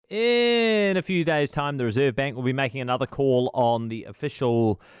In a few days' time, the Reserve Bank will be making another call on the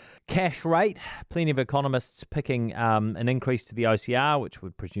official cash rate. Plenty of economists picking an increase to the OCR, which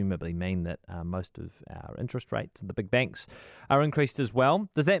would presumably mean that most of our interest rates and the big banks are increased as well.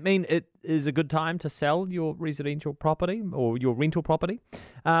 Does that mean it is a good time to sell your residential property or your rental property?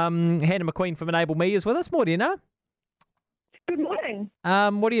 Hannah McQueen from Enable Me is with us. Morena. Good morning.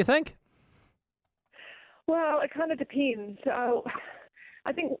 What do you think? Well, it kind of depends.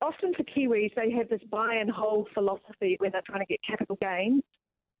 I think often for Kiwis, they have this buy and hold philosophy when they're trying to get capital gains,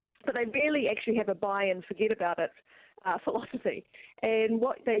 but they rarely actually have a buy and forget about it philosophy. And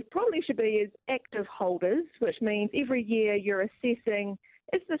what they probably should be is active holders, which means every year you're assessing,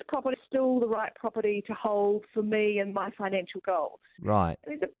 is this property still the right property to hold for me and my financial goals? Right.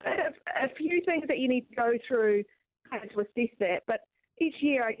 There's a few things that you need to go through kind of to assess that, but each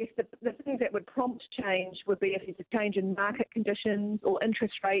year, I guess the things that would prompt change would be if there's a change in market conditions or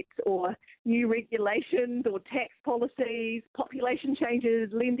interest rates or new regulations or tax policies, population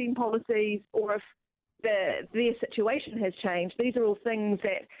changes, lending policies, or if their situation has changed. These are all things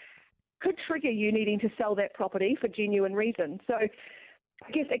that could trigger you needing to sell that property for genuine reasons. So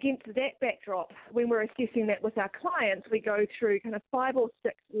I guess against that backdrop, when we're assessing that with our clients, we go through kind of 5 or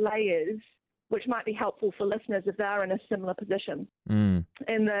 6 layers, which might be helpful for listeners if they're in a similar position.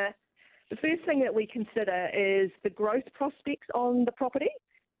 And the first thing that we consider is the growth prospects on the property.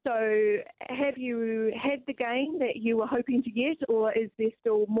 So have you had the gain that you were hoping to get, or is there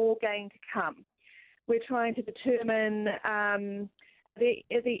still more gain to come? We're trying to determine are there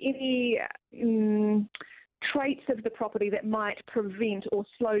any traits of the property that might prevent or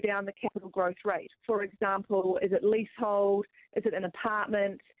slow down the capital growth rate. For example, is it leasehold? Is it an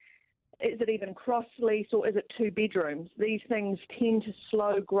apartment? Is it even cross-lease, or is it 2 bedrooms? These things tend to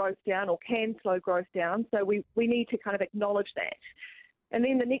slow growth down or can slow growth down, so we need to kind of acknowledge that. And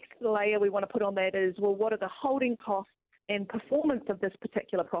then the next layer we want to put on that is, well, what are the holding costs and performance of this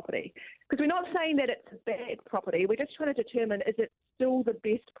particular property? Because we're not saying that it's a bad property, we're just trying to determine, is it still the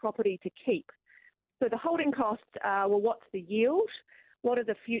best property to keep? So the holding costs are, well, what's the yield? What are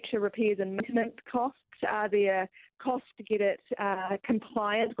the future repairs and maintenance costs? Are there costs to get it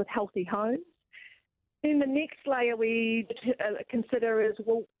compliant with Healthy Homes? Then the next layer we consider is,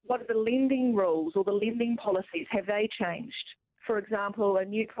 well, what are the lending rules or the lending policies? Have they changed? For example, a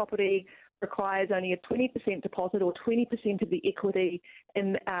new property requires only a 20% deposit or 20% of the equity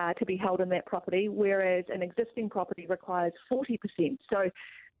to be held in that property, whereas an existing property requires 40%. So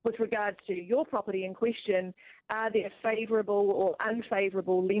with regards to your property in question, are there favourable or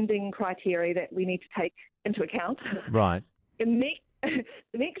unfavourable lending criteria that we need to take into account? Right. The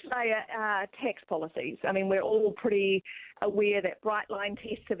next layer are tax policies. I mean, we're all pretty aware that bright line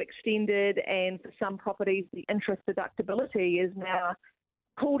tests have extended, and for some properties, the interest deductibility is now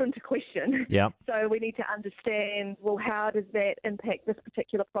called into question. Yeah. So we need to understand, well, how does that impact this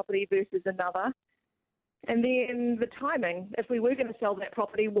particular property versus another? And then the timing. If we were going to sell that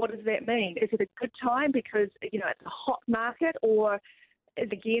property, what does that mean? Is it a good time because, it's a hot market, or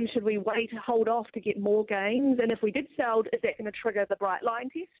should we wait, hold off to get more gains? And if we did sell, is that going to trigger the bright line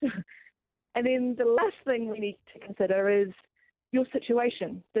test? And then the last thing we need to consider is your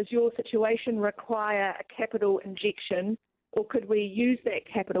situation. Does your situation require a capital injection, or could we use that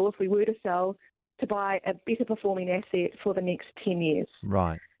capital, if we were to sell, to buy a better performing asset for the next 10 years?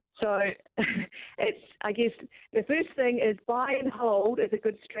 Right. So I guess the first thing is buy and hold is a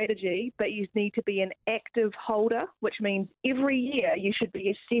good strategy, but you need to be an active holder, which means every year you should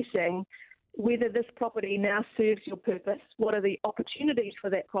be assessing whether this property now serves your purpose, what are the opportunities for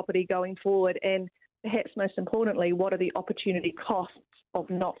that property going forward, and perhaps most importantly, what are the opportunity costs of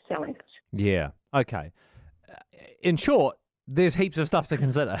not selling it? Yeah. Okay. In short, there's heaps of stuff to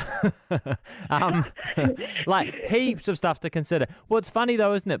consider. Like heaps of stuff to consider. Well, it's funny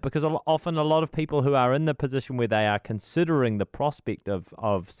though, isn't it? Because often a lot of people who are in the position where they are considering the prospect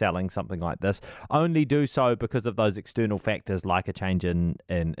of selling something like this only do so because of those external factors like a change in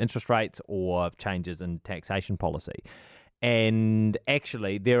interest rates or changes in taxation policy. And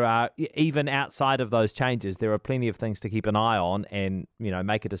actually, there are, even outside of those changes, there are plenty of things to keep an eye on and,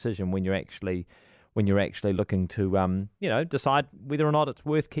 make a decision when you're actually looking to, decide whether or not it's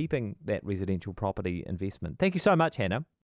worth keeping that residential property investment. Thank you so much, Hannah.